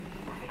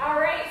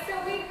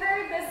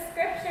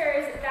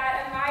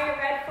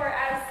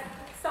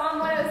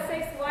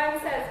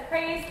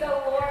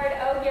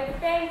give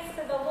thanks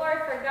to the Lord,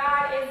 for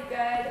God is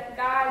good.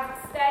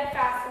 God's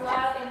steadfast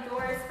love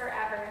endures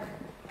forever.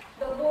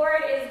 The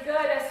Lord is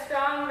good, a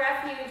strong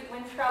refuge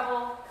when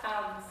trouble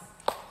comes.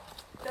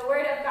 The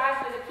word of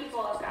God for the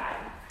people of God.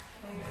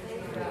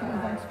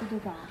 Thanks be to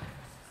God.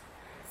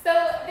 So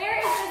there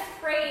is this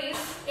phrase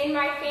in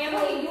my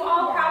family. You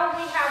all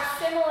probably have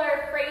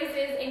similar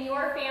phrases in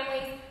your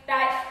families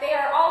that they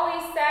are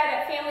always said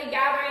at family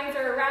gatherings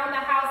or around the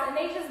house, and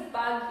they just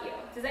bug you.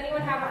 Does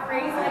anyone have a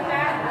phrase like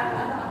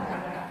that?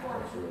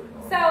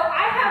 So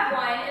I have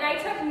one, and I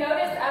took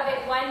notice of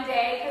it one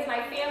day because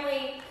my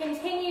family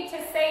continued to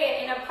say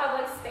it in a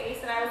public space,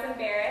 and I was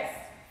embarrassed.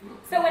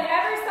 So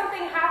whenever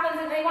something happens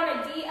and they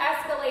want to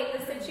de-escalate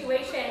the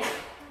situation,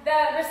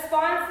 the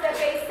response that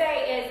they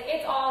say is,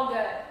 "It's all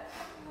good."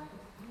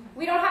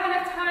 "We don't have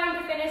enough time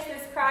to finish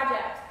this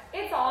project."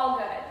 "It's all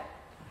good."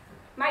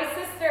 "My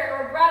sister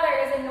or brother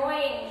is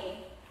annoying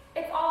me."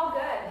 "It's all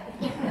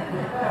good."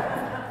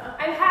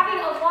 "I'm having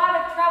a lot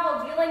of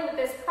trouble dealing with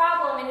this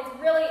problem, and it's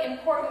really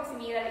important to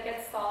me that it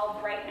gets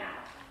solved right now."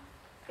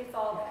 It's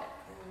all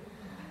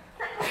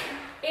good.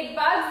 It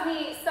bugs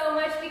me so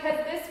much because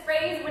this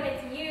phrase, when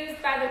it's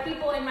used by the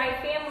people in my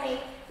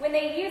family, when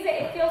they use it,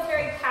 it feels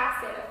very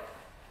passive.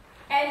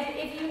 And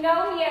if you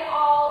know me at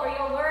all, or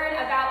you'll learn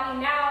about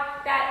me now,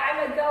 that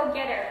I'm a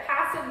go-getter.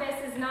 Passiveness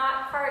is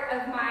not part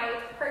of my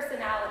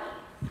personality.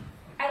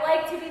 I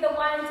like to be the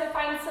one to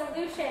find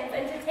solutions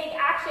and to take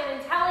action,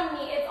 and telling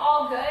me it's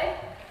all good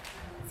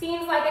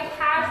seems like a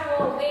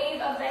casual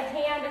wave of the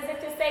hand as if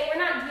to say, we're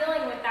not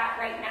dealing with that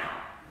right now.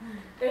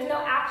 There's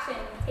no action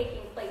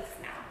taking place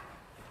now.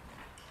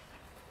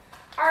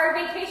 Our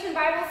Vacation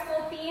Bible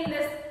School theme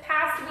this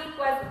past week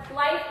was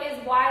Life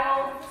is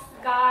Wild,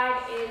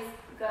 God is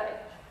Good.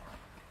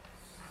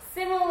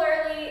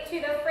 Similarly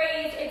to the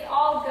phrase, "It's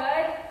all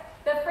good,"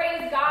 the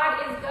phrase "God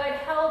is good"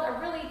 held a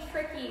really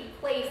tricky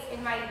place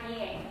in my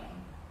being.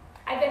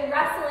 I've been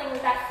wrestling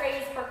with that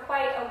phrase for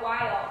quite a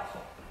while.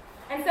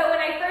 And so when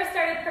I first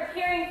started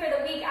preparing for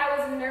the week, I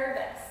was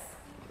nervous.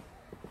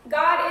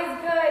 God is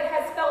good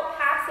has felt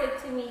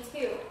passive to me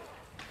too,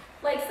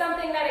 like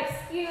something that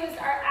excused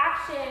our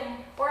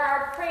action or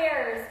our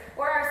prayers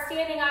or our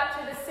standing up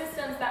to the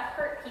systems that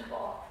hurt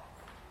people.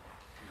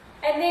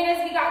 And then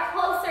as we got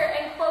closer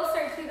and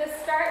closer to the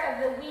start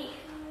of the week,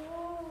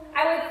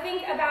 I would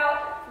think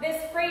about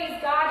this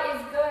phrase, "God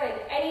is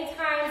good,"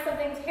 anytime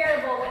something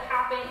terrible would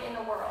happen in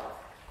the world.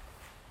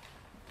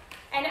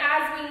 And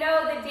as we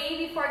know, the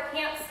day before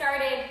camp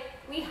started,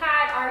 we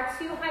had our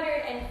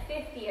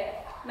 250th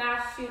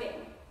mass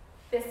shooting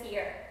this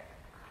year.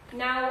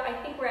 Now I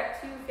think we're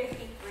at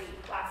 253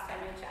 last time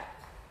I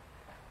checked.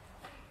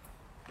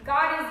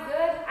 God is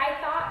good, I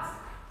thought.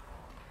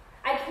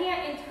 I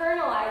can't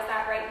internalize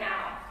that right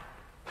now.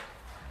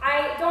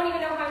 I don't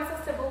even know how I'm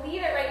supposed to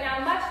believe it right now,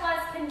 much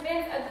less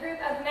convince a group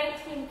of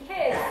 19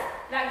 kids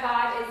that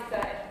God is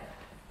good.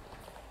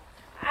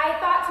 I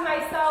thought to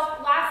myself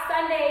last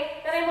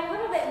Sunday that I'm a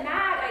little bit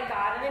mad at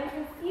God, and I'm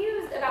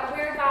confused about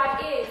where God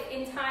is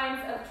in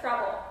times of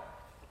trouble.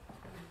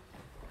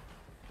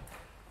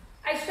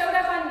 I showed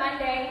up on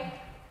Monday.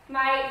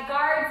 My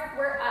guards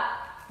were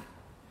up.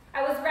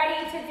 I was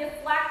ready to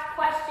deflect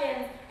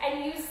questions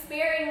and use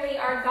sparingly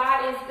our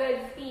God is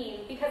good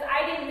theme because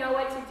I didn't know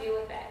what to do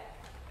with it.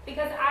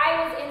 Because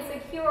I was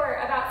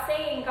insecure about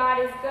saying God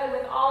is good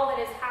with all that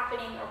is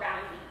happening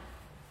around me.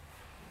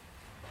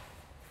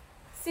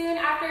 Soon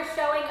after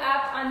showing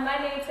up on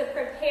Monday to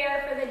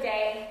prepare for the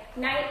day,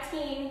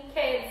 19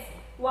 kids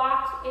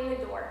walked in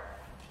the door.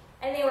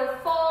 And they were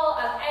full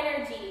of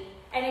energy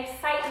and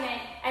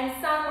excitement, and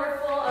some were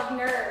full of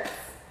nerves.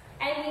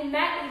 And we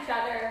met each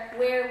other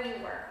where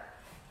we were.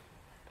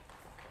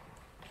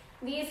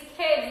 These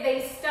kids,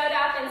 they stood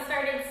up and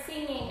started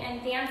singing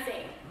and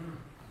dancing.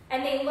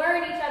 And they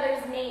learned each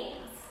other's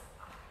names.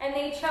 And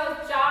they chose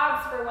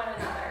jobs for one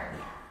another.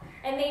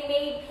 And they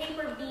made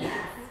paper beads.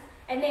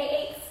 And they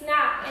ate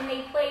snack and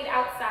they played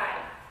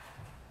outside.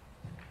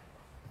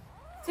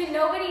 To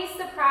nobody's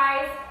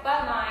surprise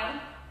but mine,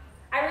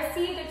 I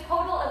received a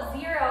total of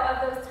 0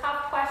 of those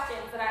tough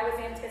questions that I was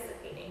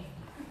anticipating.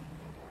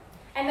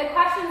 And the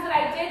questions that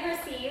I did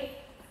receive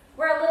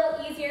were a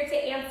little easier to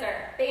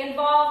answer. They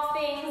involved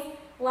things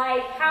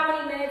like how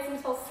many minutes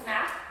until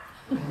snack,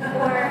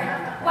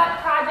 or what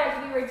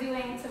project we were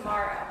doing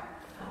tomorrow.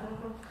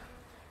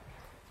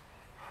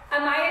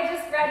 Amaya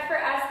just read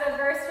for us the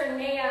verse from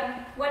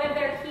Nahum, one of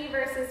their key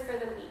verses for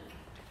the week.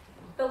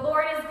 The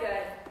Lord is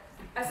good,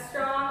 a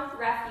strong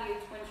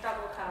refuge when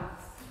trouble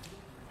comes.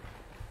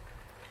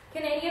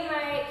 Can any of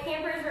my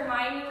campers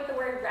remind me what the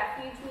word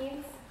refuge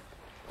means?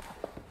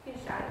 You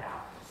can shout it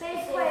out.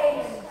 Safe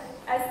place.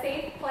 A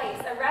safe place.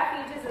 A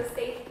refuge is a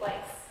safe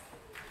place.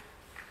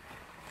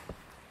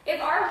 If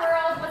our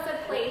world was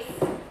a place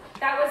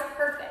that was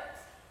perfect,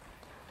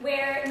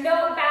 where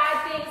no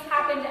bad things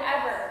happened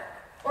ever,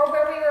 or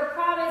where we were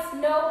promised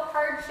no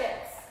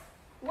hardships,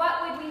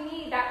 what would we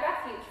need that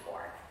refuge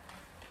for?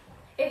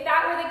 If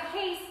that were the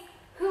case,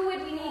 who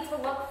would we need to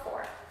look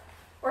for?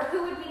 Or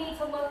who would we need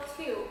to look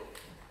to?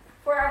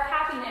 for our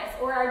happiness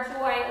or our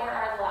joy or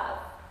our love.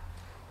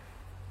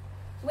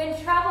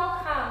 When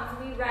trouble comes,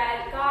 we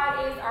read,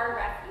 God is our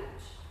refuge.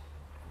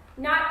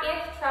 Not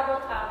if trouble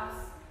comes,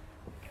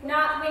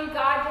 not when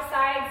God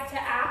decides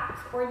to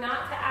act or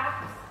not to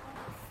act,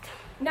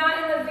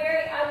 not in the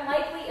very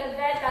unlikely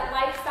event that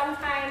life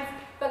sometimes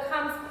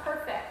becomes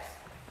perfect.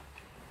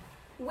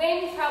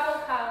 When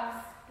trouble comes,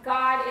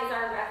 God is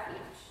our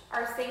refuge,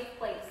 our safe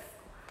place.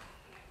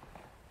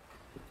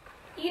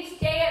 Each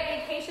day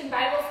at Vacation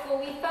Bible School,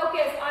 we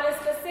focus on a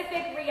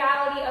specific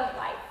reality of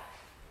life,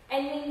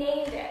 and we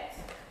named it.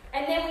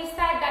 And then we said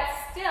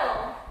that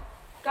still,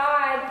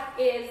 God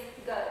is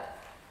good.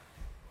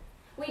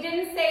 We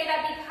didn't say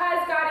that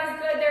because God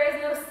is good, there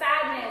is no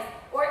sadness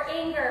or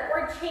anger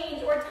or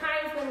change or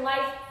times when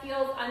life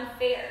feels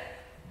unfair.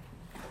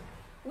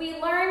 We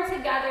learned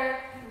together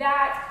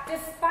that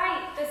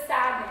despite the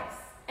sadness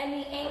and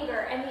the anger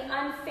and the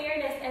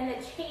unfairness and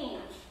the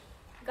change,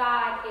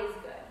 God is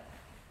good.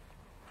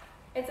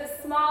 It's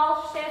a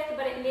small shift,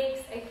 but it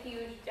makes a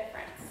huge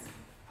difference.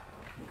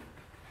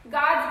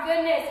 God's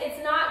goodness,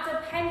 it's not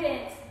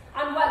dependent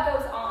on what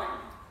goes on.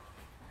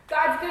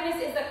 God's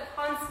goodness is a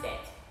constant.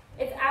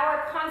 It's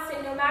our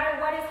constant, no matter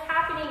what is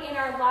happening in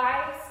our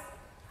lives,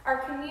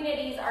 our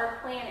communities, our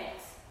planet.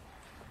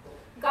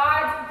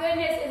 God's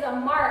goodness is a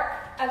mark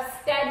of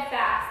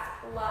steadfast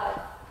love,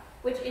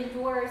 which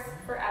endures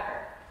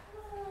forever.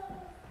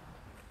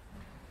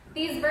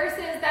 These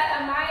verses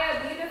that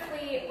Amaya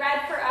beautifully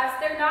read for us,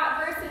 they're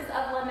not verses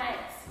of lament.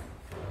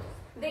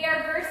 They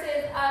are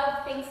verses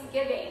of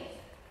thanksgiving.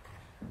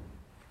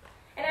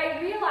 And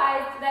I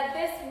realized that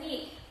this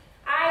week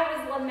I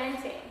was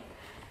lamenting.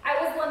 I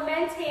was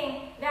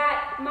lamenting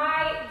that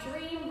my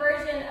dream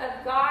version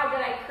of God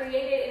that I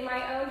created in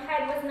my own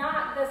head was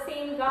not the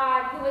same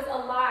God who was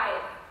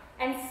alive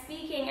and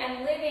speaking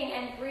and living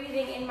and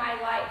breathing in my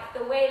life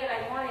the way that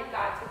I wanted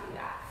God to do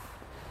that.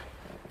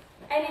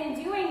 And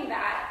in doing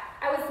that,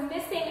 I was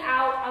missing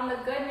out on the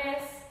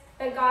goodness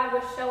that God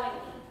was showing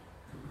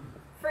me,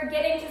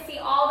 forgetting to see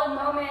all the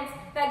moments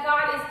that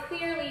God is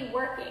clearly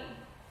working.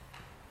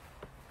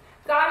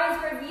 God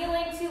is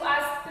revealing to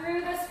us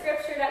through the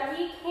scripture that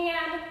we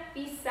can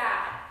be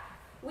sad,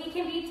 we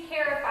can be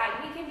terrified,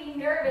 we can be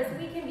nervous,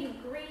 we can be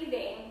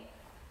grieving,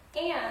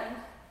 and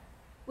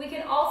we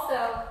can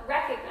also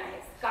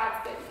recognize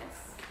God's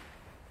goodness.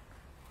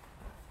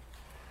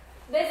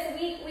 This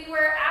week we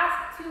were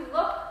asked to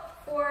look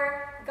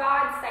for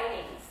God's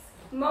sightings,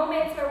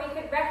 moments where we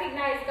could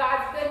recognize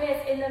God's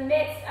goodness in the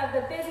midst of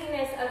the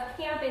busyness of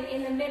camp and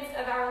in the midst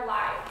of our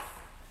lives.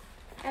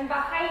 And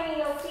behind me,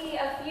 you'll see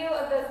a few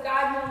of those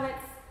God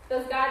moments,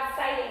 those God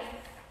sightings.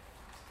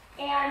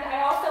 And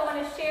I also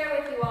want to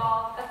share with you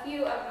all a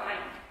few of mine.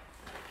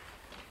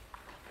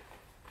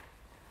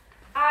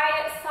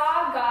 I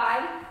saw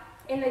God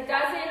in the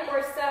dozen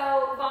or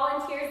so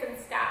volunteers and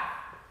staff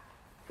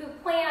who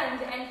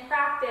planned and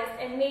practiced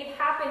and made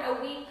happen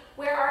a week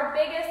where our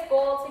biggest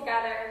goal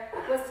together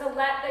was to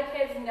let the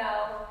kids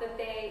know that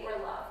they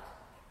were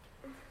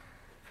loved.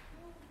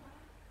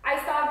 I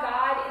saw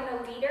God in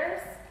the leaders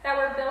that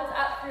were built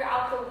up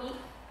throughout the week,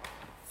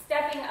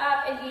 stepping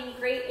up and being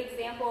great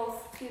examples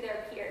to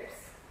their peers.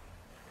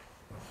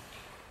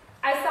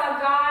 I saw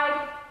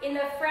God in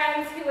the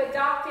friends who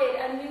adopted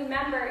a new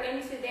member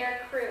into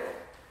their crew,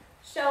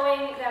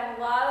 showing them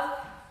love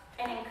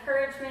and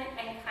encouragement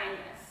and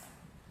kindness.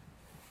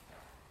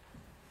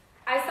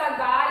 I saw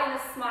God in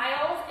the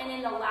smiles and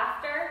in the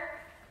laughter,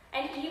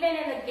 and even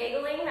in the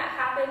giggling that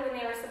happened when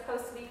they were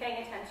supposed to be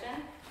paying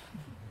attention.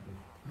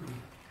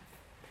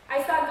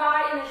 I saw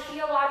God in the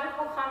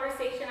theological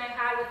conversation I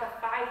had with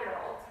a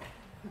 5-year-old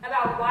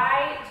about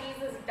why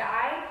Jesus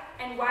died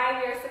and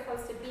why we are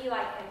supposed to be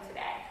like him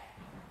today.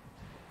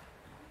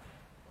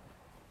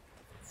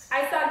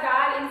 I saw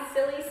God in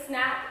silly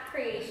snap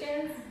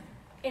creations,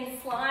 in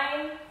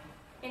slime,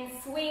 in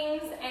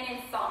swings, and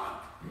in song.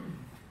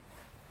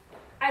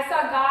 I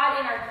saw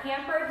God in our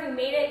camper who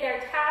made it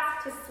their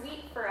task to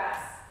sweep for us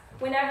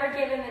whenever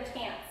given the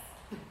chance,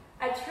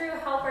 a true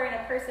helper and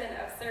a person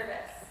of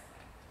service.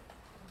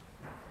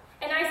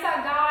 And I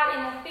saw God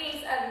in the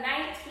face of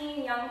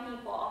 19 young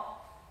people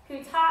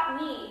who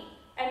taught me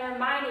and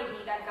reminded me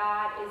that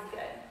God is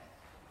good.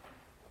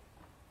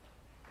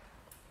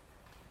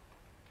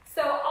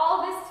 So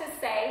all this to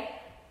say,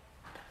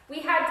 we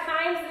had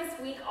times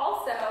this week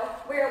also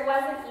where it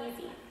wasn't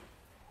easy.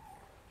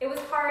 It was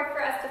hard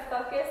for us to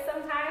focus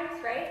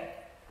sometimes, right?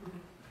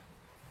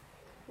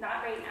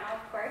 Not right now,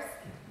 of course.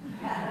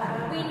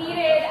 We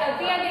needed a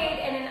Band-Aid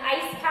and an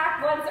ice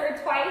pack once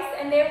or twice,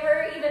 and there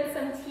were even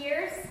some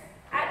tears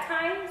at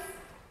times.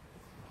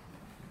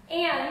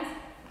 And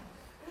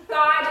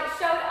God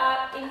showed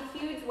up in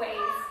huge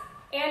ways,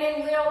 and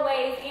in little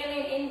ways, and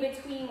in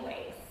in-between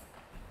ways.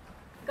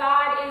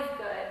 God is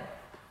good,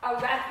 a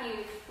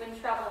refuge when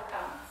trouble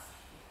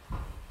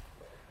comes.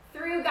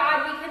 Through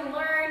God, we can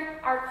learn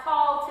our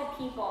call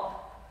to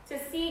people, to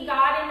see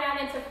God in them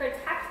and to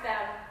protect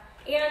them,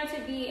 and to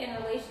be in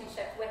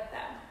relationship with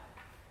them.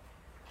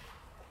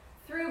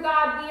 Through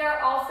God, we are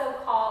also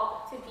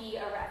called to be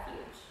a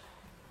refuge.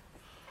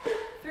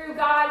 Through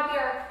God, we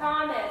are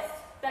promised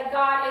that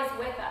God is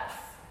with us,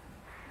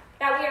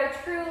 that we are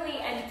truly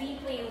and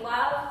deeply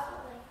loved,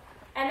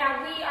 and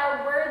that we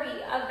are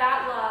worthy of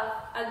that love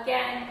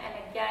again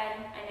and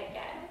again and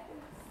again.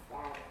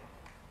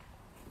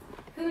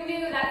 Who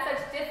knew that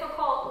such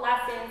difficult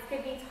lessons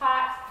could be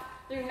taught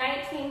through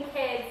 19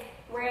 kids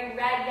wearing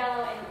red,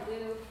 yellow, and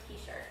blue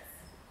t-shirts?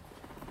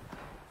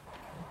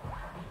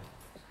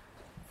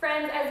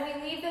 Friends, as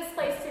we leave this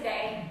place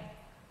today,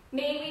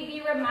 may we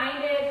be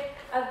reminded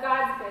of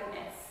God's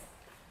goodness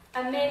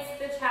amidst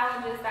the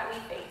challenges that we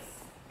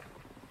face.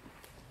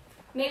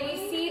 May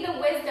we see the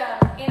wisdom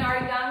in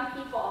our young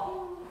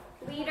people,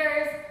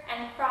 leaders,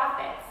 and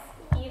prophets,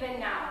 even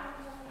now.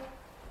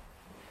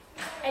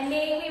 And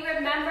may we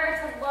remember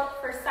to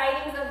look for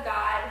sightings of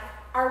God,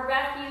 our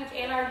refuge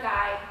and our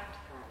guide,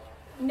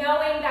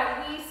 knowing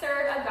that we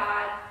serve a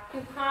God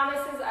who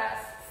promises us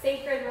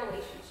sacred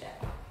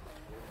relationship,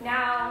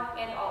 now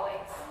and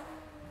always.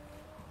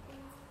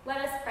 Let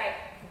us pray.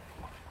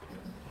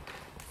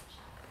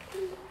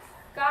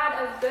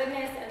 God of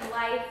goodness and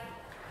life,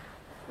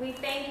 we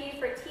thank you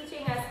for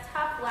teaching us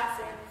tough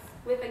lessons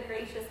with a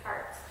gracious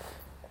heart.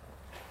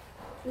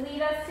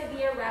 Lead us to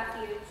be a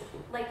refuge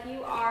like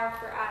you are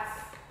for us.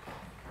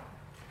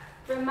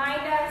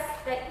 Remind us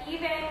that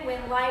even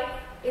when life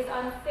is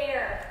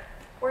unfair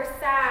or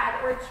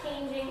sad or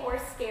changing or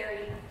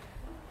scary,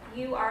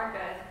 you are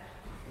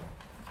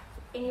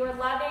good. In your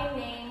loving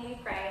name we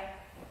pray.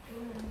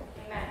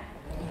 Amen.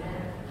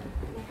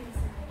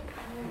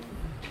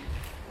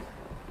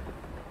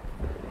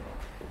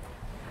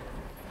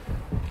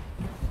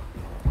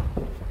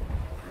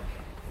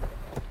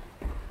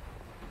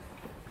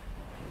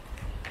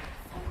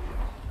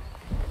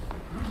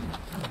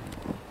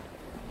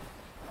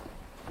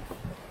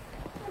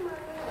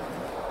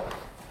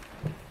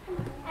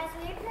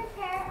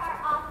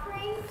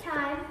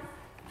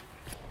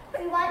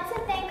 We want to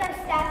thank our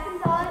staff and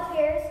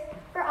volunteers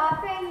for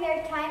offering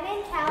their time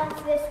and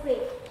talents this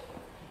week,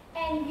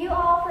 and you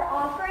all for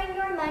offering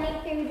your money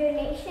through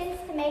donations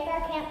to make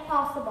our camp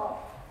possible.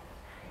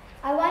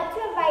 I want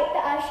to invite the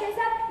ushers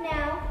up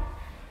now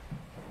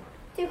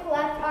to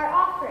collect our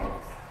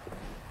offerings.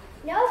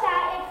 Know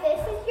that if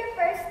this is your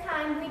first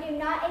time, we do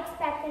not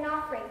expect an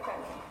offering from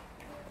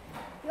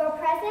you. Your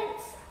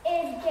presence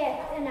is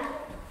gift enough,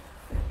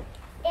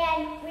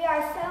 and we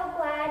are so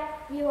glad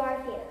you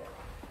are here.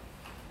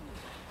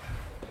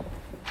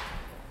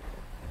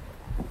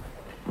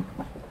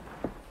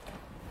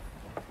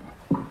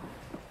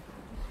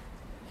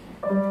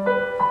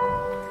 Servant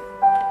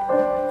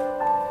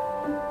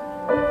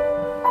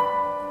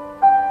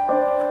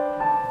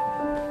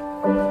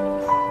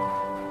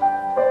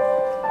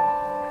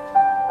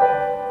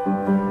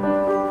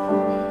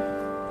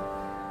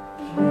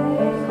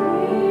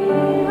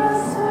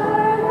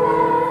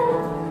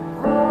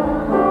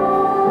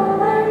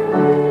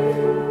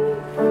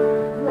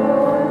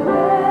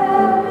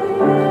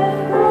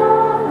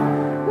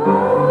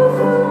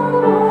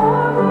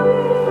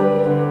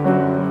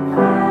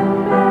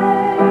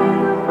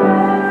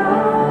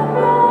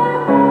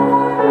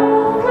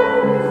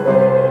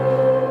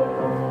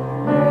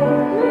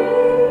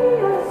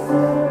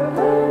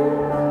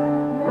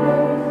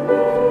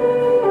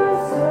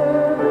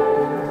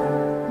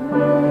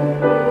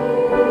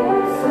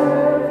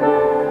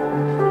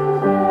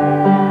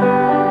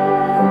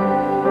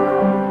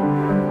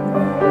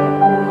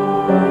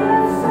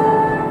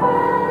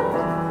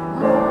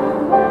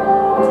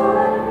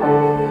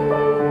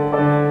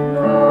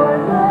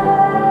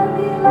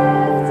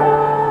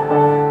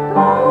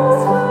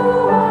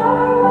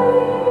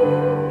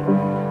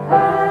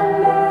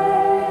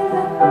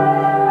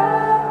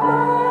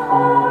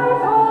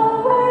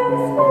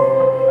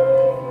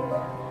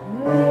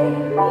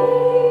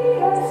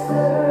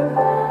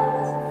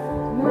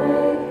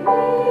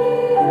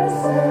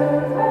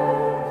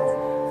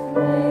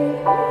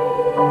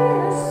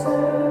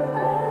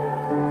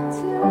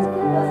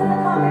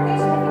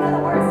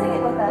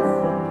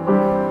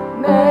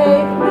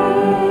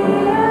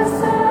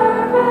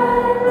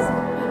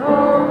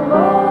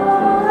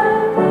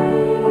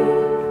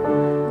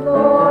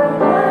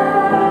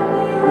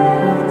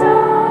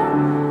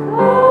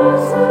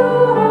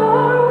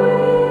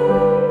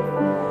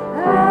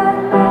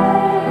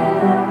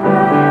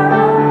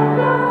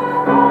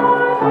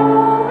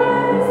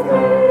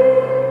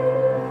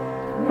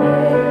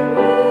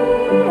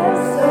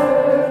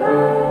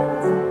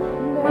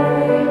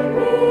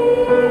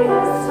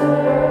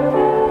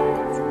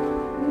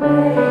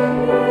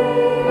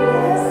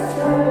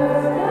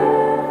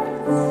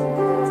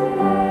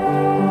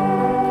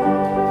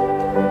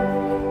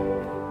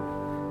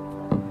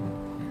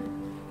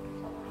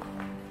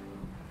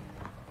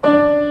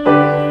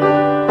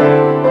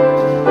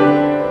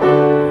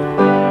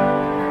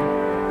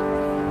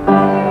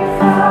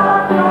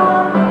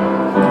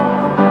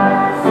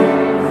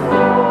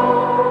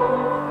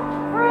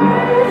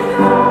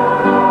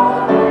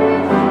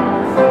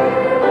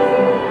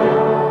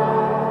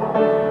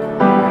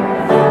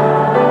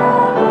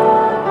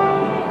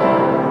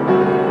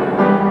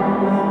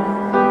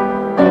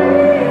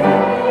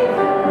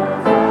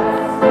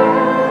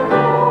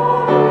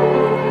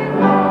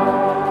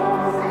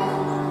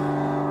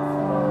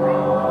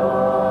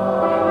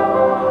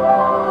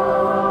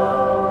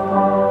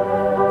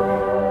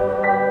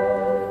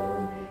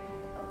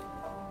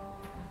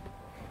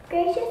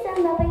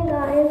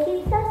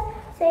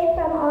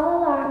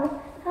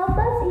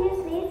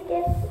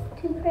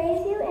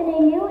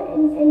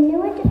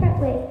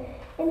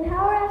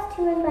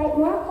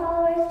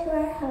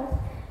house.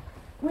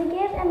 We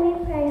give and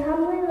we pray,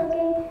 humbly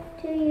looking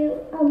to you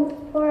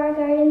for our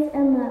guidance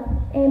and love.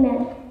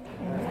 Amen.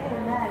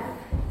 Amen.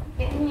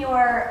 Get in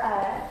your,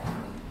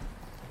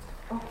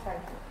 sorry.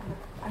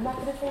 I'm not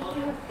going to say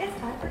anything. It's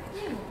time for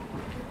communion.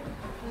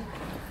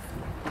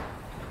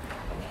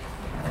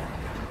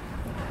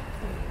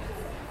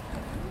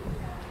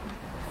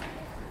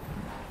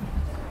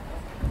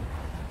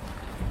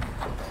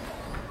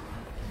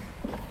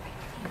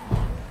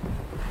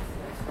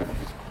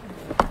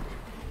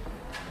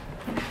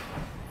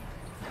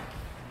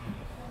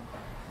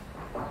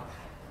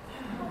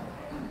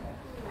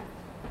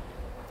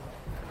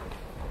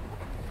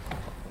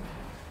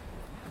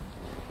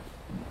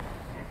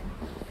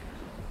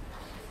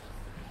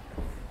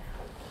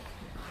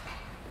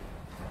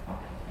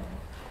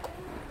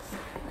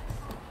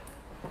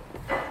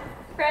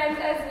 Friends,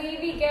 as we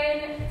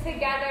begin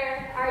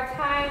together our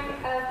time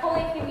of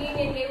Holy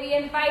Communion, may we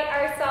invite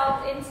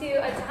ourselves into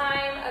a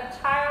time of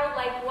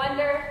childlike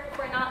wonder, if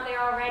we're not there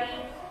already,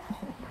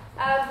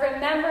 of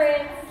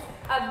remembrance,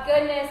 of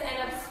goodness,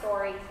 and of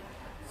story.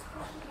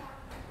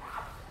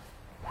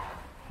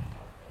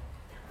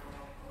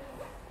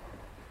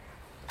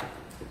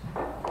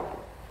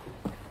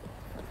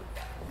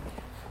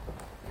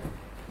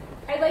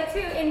 I'd like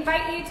to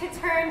invite you to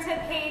turn to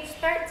page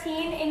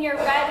 13 in your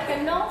red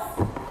hymnals.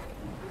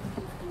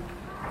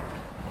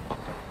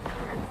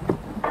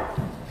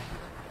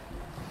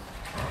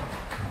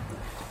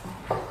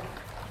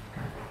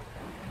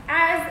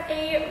 As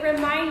a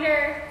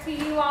reminder to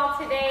you all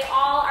today,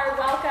 all are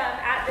welcome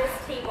at this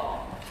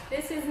table.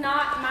 This is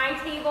not my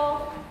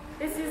table.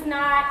 This is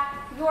not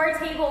your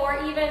table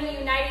or even the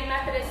United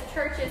Methodist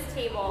Church's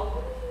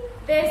table.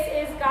 This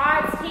is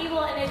God's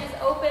table, and it is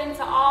open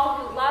to all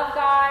who love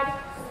God,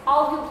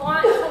 all who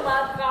want to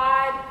love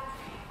God,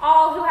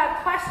 all who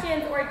have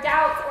questions or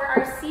doubts or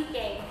are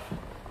seeking.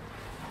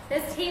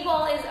 This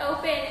table is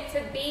open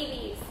to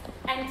babies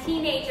and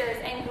teenagers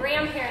and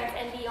grandparents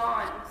and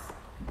beyond,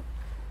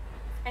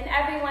 and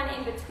everyone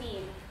in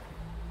between.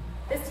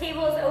 This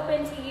table is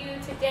open to you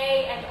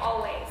today and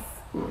always.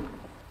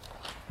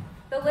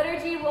 The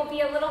liturgy will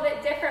be a little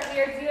bit different.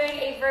 We are doing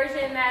a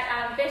version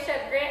that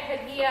Bishop Grant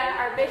Hadia,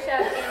 our bishop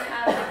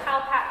in the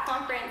CalPAC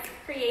conference,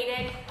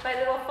 created, but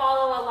it will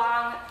follow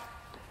along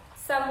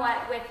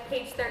somewhat with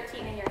page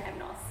 13 in your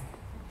hymnals.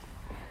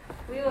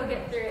 We will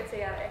get through it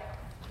together.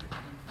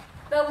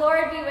 The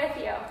Lord be with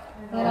you.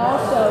 And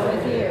also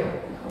with you.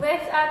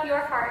 Lift up your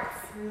hearts.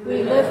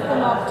 We lift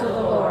them up to the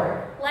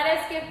Lord. Let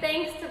us give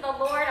thanks to the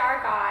Lord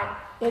our God.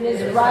 It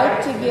is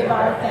right to give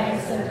our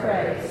thanks and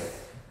praise.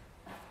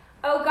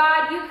 O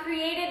God, you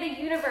created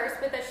the universe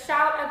with a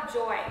shout of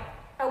joy,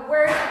 a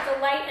word of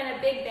delight, and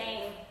a big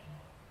bang.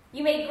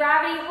 You made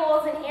gravity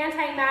holes and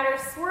antimatter,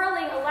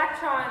 swirling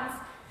electrons,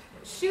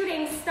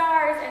 shooting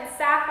stars and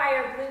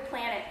sapphire blue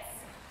planets.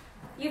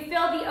 You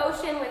filled the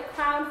ocean with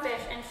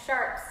clownfish and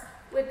sharks,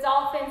 with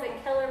dolphins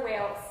and killer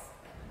whales.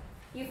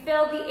 You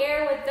filled the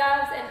air with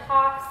doves and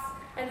hawks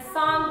and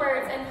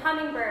songbirds and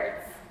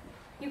hummingbirds.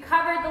 You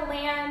covered the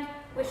land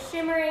with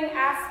shimmering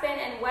aspen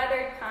and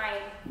weathered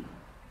pine.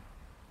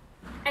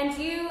 And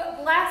you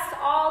blessed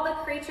all the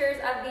creatures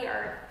of the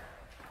earth,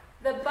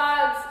 the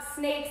bugs,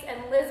 snakes,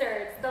 and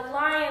lizards, the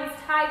lions,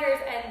 tigers,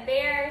 and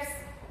bears,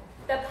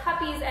 the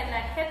puppies and the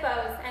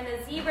hippos, and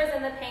the zebras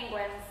and the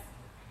penguins.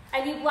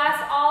 And you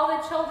blessed all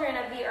the children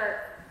of the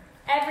earth,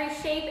 every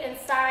shape and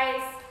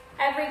size,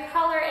 every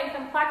color and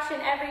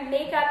complexion, every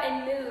makeup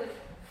and mood,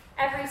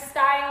 every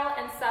style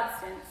and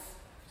substance.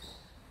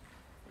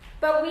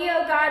 But we,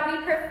 O God,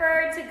 we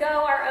preferred to go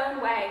our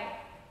own way.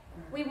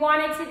 We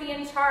wanted to be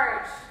in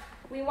charge.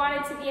 We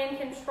wanted to be in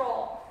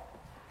control.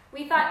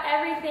 We thought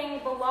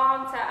everything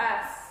belonged to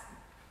us.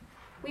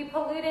 We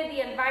polluted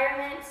the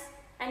environment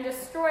and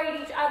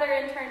destroyed each other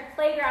and turned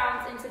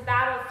playgrounds into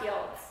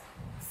battlefields,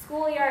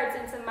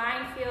 schoolyards into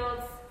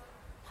minefields,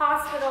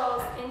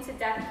 hospitals into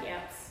death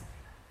camps.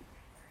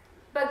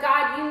 But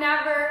God, you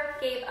never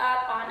gave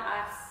up on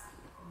us.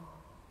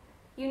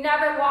 You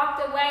never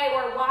walked away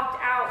or walked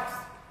out.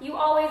 You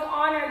always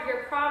honored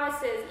your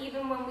promises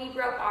even when we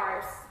broke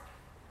ours.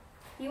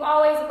 You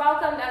always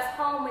welcomed us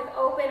home with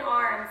open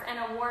arms and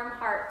a warm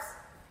heart,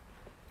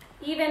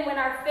 even when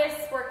our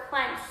fists were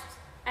clenched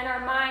and our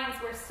minds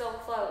were still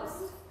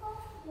closed.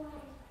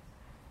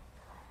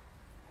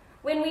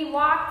 When we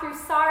walk through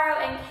sorrow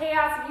and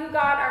chaos, you,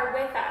 God, are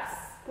with us.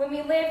 When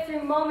we live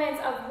through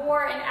moments of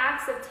war and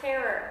acts of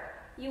terror,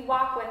 you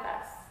walk with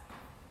us.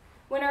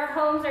 When our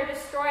homes are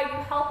destroyed, you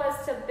help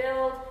us to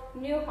build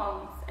new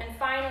homes and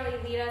finally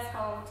lead us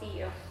home to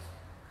you.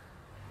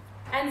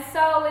 And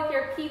so, with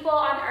your people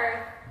on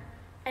earth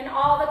and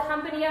all the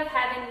company of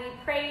heaven, we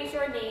praise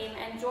your name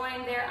and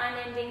join their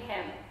unending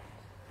hymn.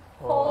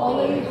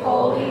 Holy,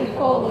 holy,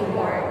 holy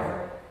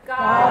Lord,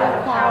 God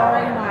of power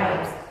and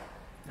might,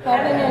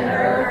 heaven and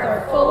earth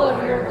are full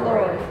of your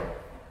glory.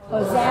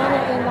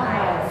 Hosanna in the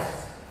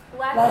highest.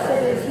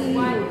 Blessed is he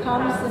who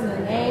comes in the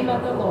name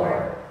of the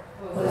Lord.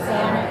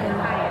 Hosanna in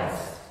the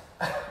highest.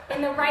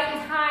 In the right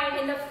right time,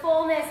 in the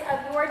fullness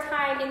of your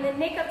time, in the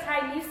nick of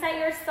time, you sent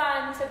your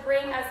Son to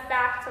bring us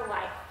back to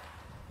life.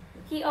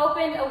 He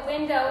opened a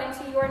window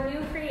into your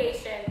new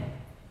creation.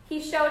 He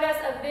showed us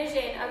a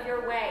vision of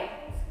your way,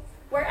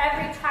 where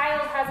every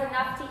child has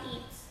enough to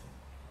eat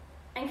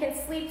and can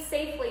sleep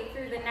safely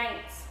through the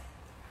night,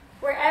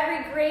 where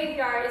every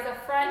graveyard is a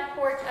front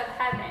porch of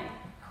heaven,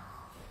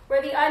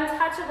 where the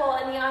untouchable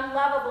and the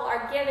unlovable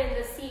are given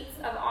the seats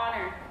of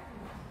honor,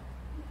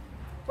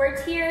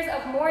 where tears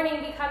of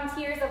mourning become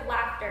tears of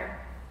laughter,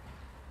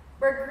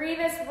 where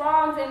grievous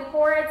wrongs and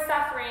horrid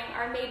suffering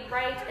are made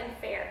right and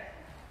fair,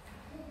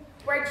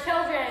 where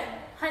children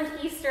hunt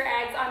Easter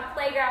eggs on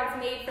playgrounds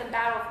made from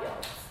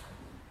battlefields,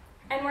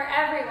 and where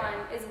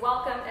everyone is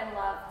welcomed and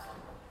loved.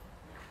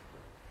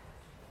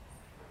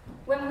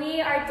 When we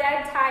are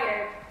dead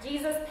tired,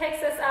 Jesus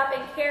picks us up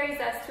and carries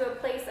us to a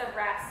place of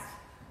rest.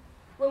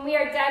 When we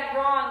are dead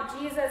wrong,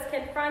 Jesus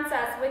confronts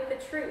us with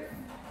the truth.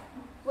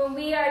 When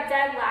we are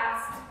dead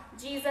last,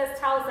 Jesus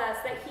tells us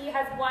that he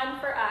has won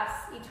for us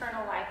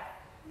eternal life.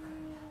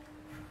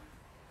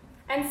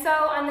 And so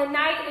on the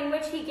night in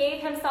which he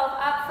gave himself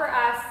up for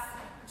us,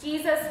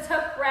 Jesus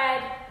took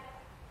bread,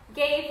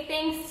 gave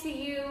thanks to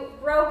you,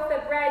 broke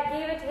the bread,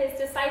 gave it to his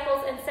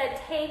disciples, and said,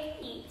 "Take,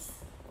 eat.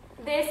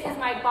 This is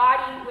my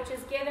body, which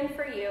is given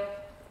for you.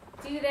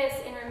 Do this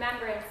in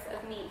remembrance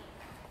of me."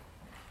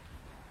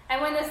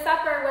 And when the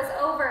supper was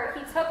over,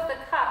 he took the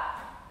cup,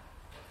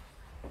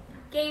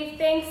 gave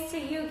thanks to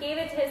you, gave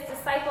it to his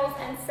disciples,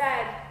 and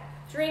said,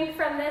 "Drink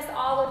from this,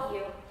 all of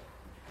you.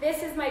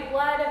 This is my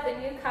blood of the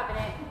new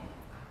covenant,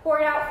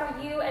 poured out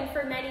for you and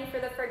for many for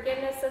the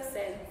forgiveness of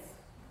sins.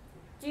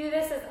 Do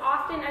this as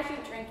often as you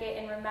drink it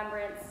in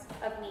remembrance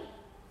of me."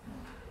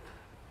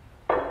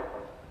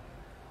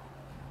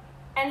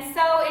 And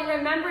so, in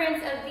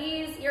remembrance of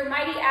these, your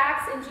mighty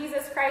acts in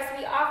Jesus Christ,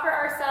 we offer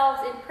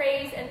ourselves in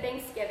praise and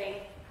thanksgiving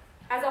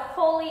as a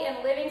holy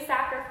and living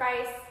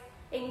sacrifice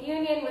in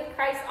union with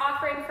Christ's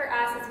offering for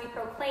us as we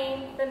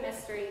proclaim the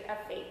mystery of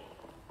faith.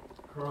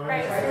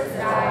 Christ has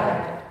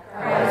died.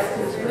 Christ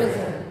is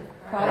risen.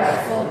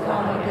 Christ will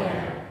come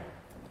again.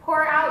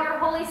 Pour out your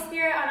Holy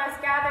Spirit on us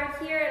gathered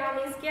here and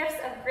on these gifts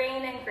of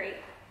grain and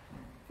grape.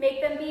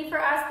 Make them be for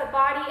us the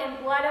body and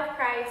blood of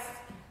Christ,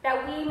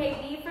 that we may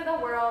be for the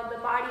world the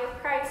body of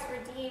Christ,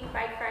 redeemed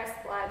by Christ's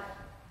blood.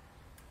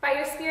 By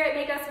your Spirit,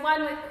 make us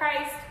one with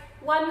Christ,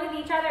 one with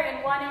each other,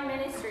 and one in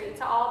ministry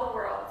to all the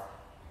world,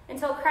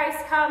 until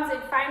Christ comes in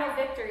final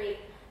victory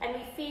and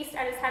we feast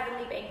at his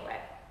heavenly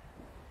banquet.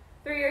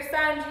 Through your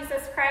Son,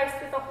 Jesus Christ,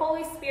 with the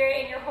Holy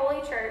Spirit in your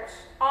holy church,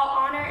 all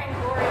honor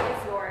and glory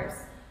is yours,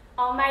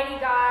 Almighty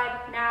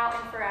God, now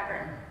and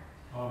forever.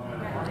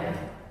 Amen.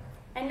 Amen.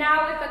 And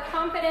now, with the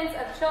confidence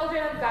of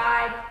children of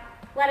God,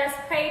 let us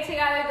pray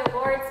together the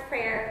Lord's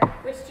Prayer,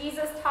 which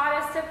Jesus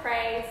taught us to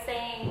pray,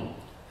 saying,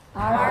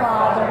 Our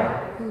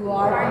Father, who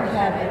art in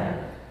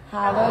heaven,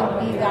 hallowed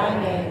be thy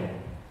name.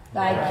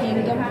 Thy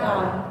kingdom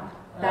come,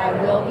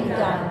 thy will be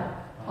done,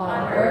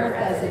 on earth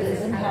as it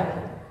is in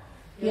heaven.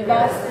 Give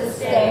us this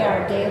day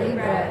our daily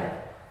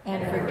bread,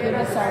 and forgive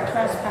us our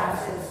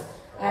trespasses,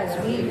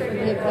 as we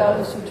forgive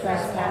those who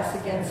trespass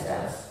against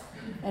us.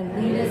 And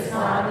lead us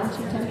not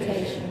into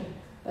temptation,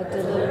 but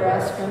deliver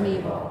us from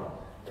evil.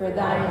 For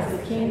thine is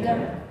the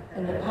kingdom,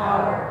 and the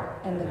power,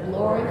 and the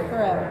glory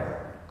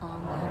forever.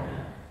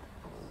 Amen.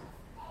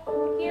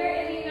 Here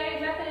in the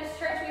United Methodist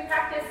Church, we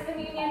practice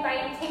communion by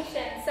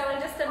intinction. So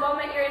in just a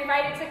moment, you're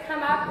invited to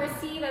come up,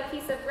 receive a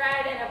piece of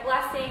bread and a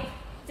blessing,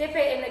 dip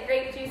it in the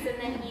grape juice, and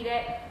then eat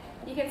it.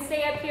 You can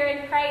stay up here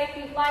and pray if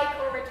you'd like,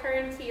 or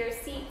return to your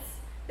seats.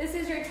 This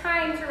is your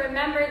time to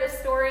remember the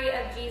story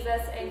of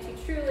Jesus and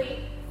to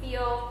truly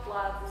feel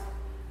loved.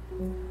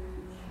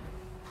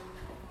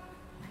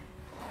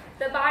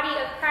 The body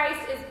of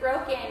Christ is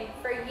broken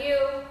for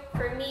you,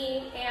 for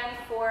me, and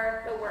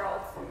for the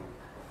world.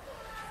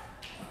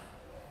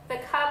 The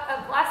cup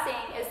of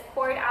blessing is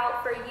poured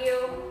out for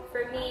you,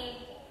 for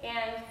me,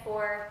 and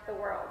for the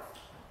world.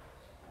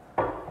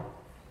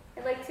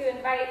 I'd like to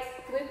invite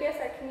Lucas,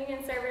 our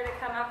communion server, to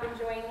come up and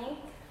join me.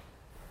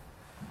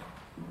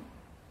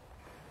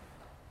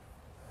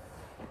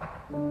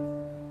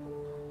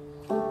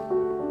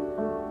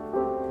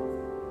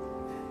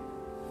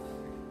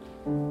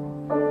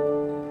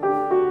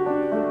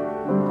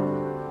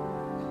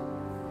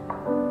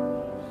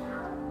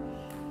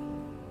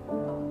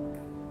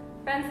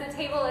 Friends, the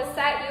table is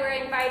set. You are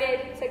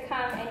invited to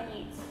come and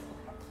eat.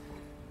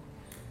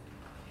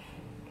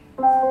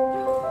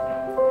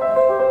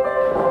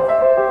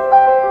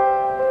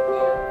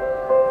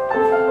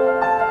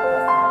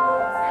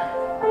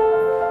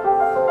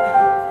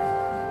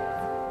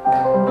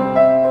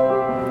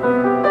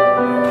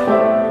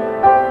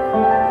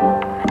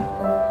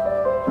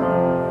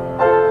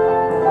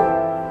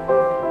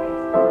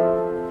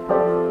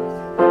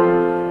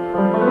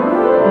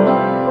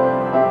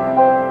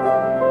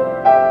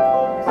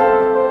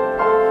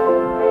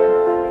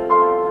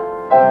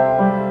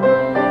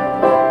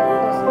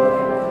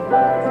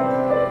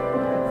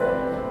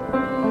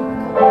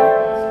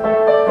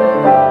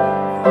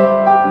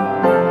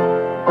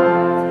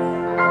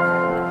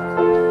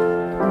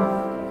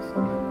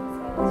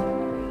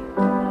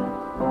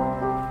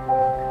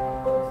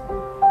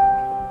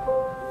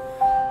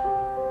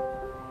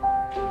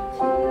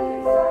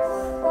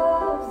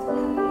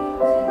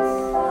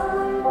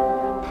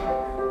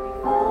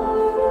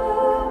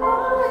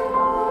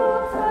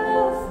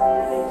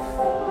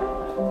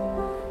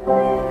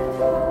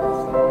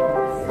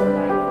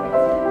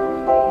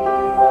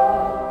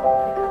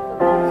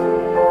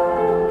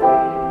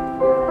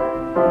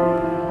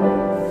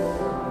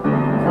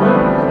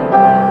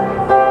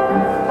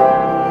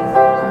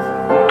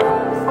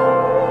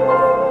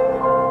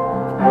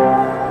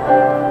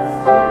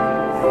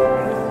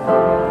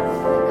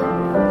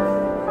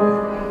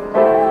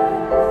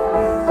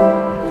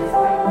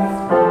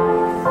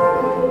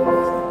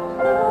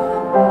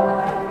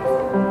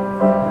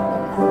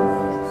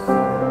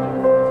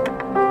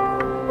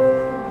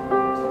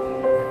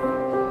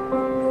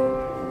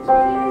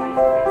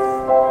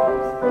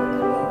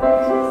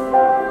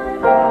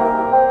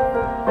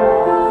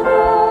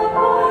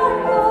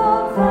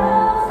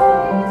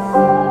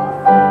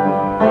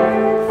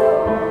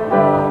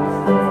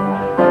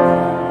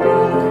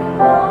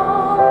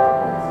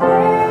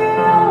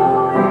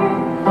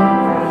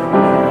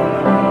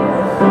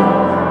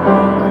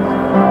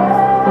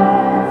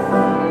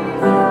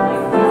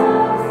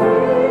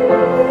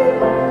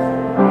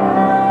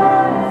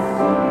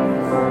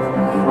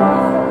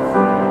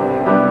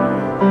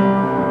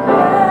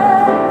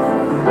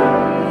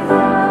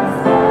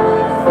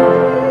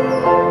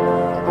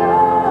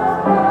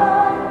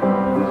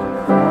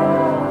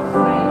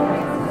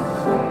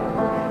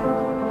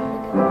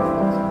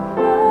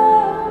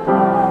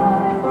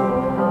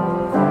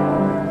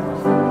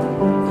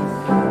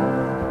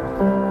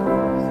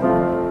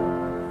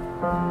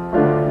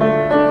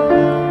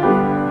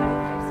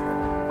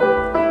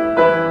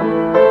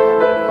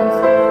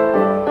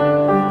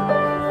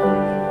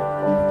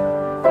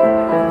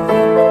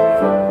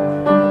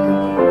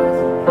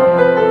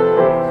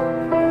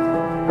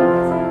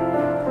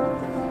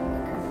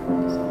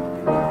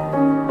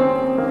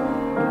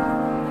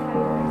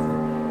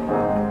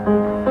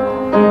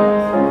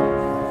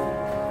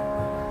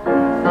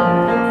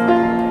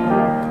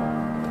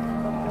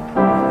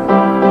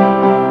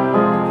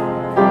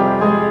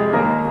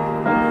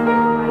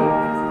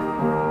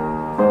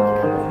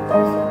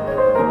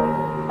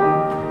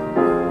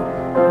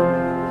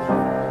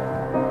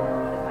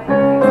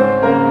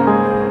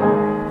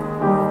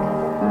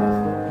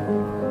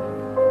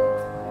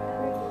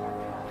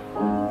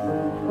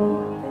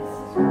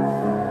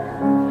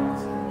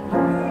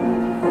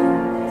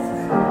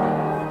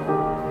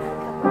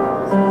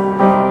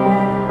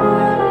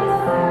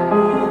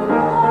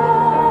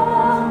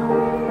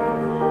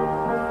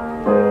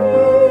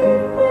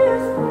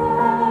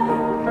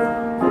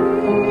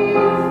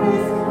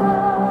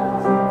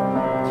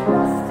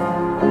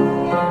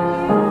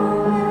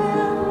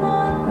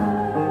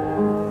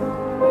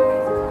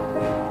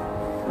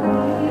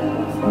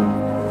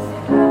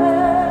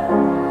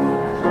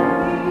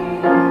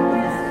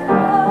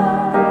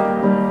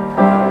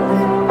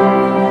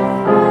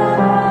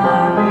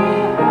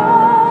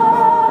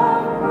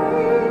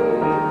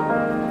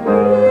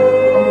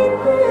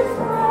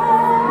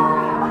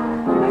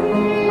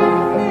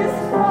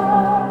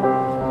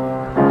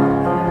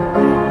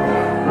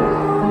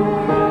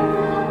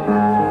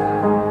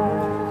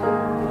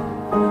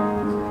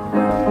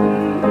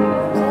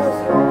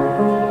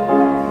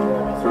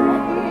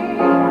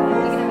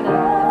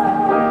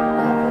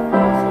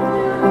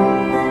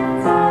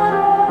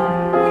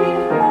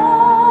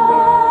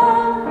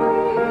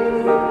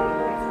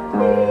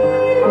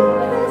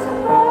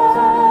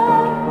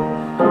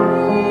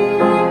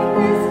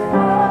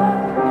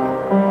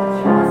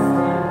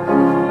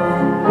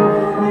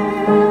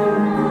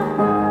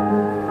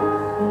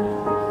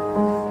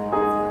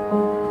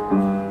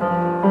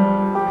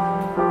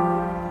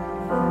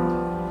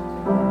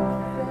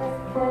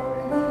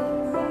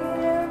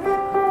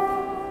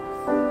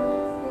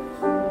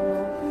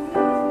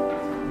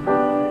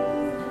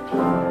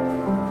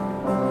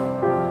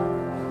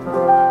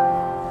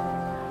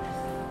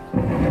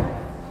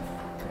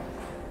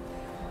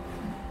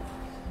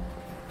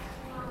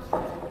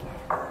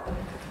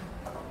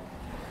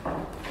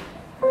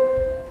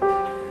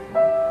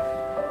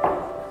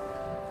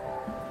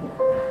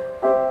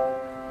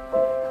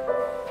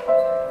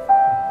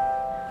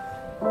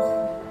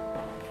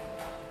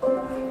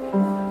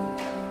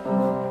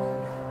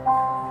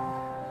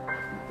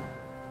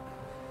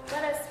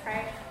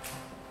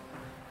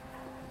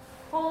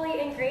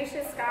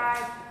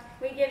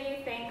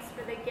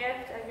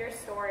 your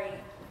story.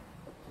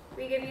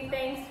 We give you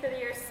thanks for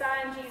your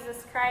Son,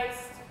 Jesus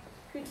Christ,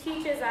 who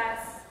teaches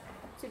us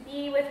to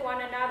be with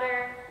one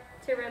another,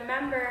 to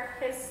remember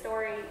his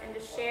story, and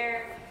to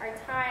share our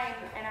time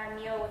and our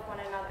meal with one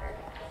another.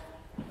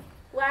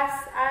 Bless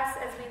us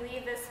as we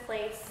leave this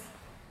place,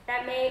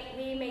 that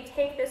we may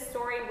take this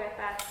story with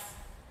us.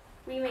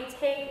 We may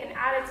take an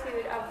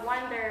attitude of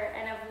wonder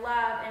and of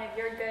love and of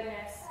your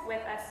goodness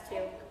with us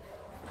too.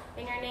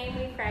 In your name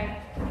we pray.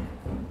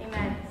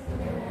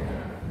 Amen.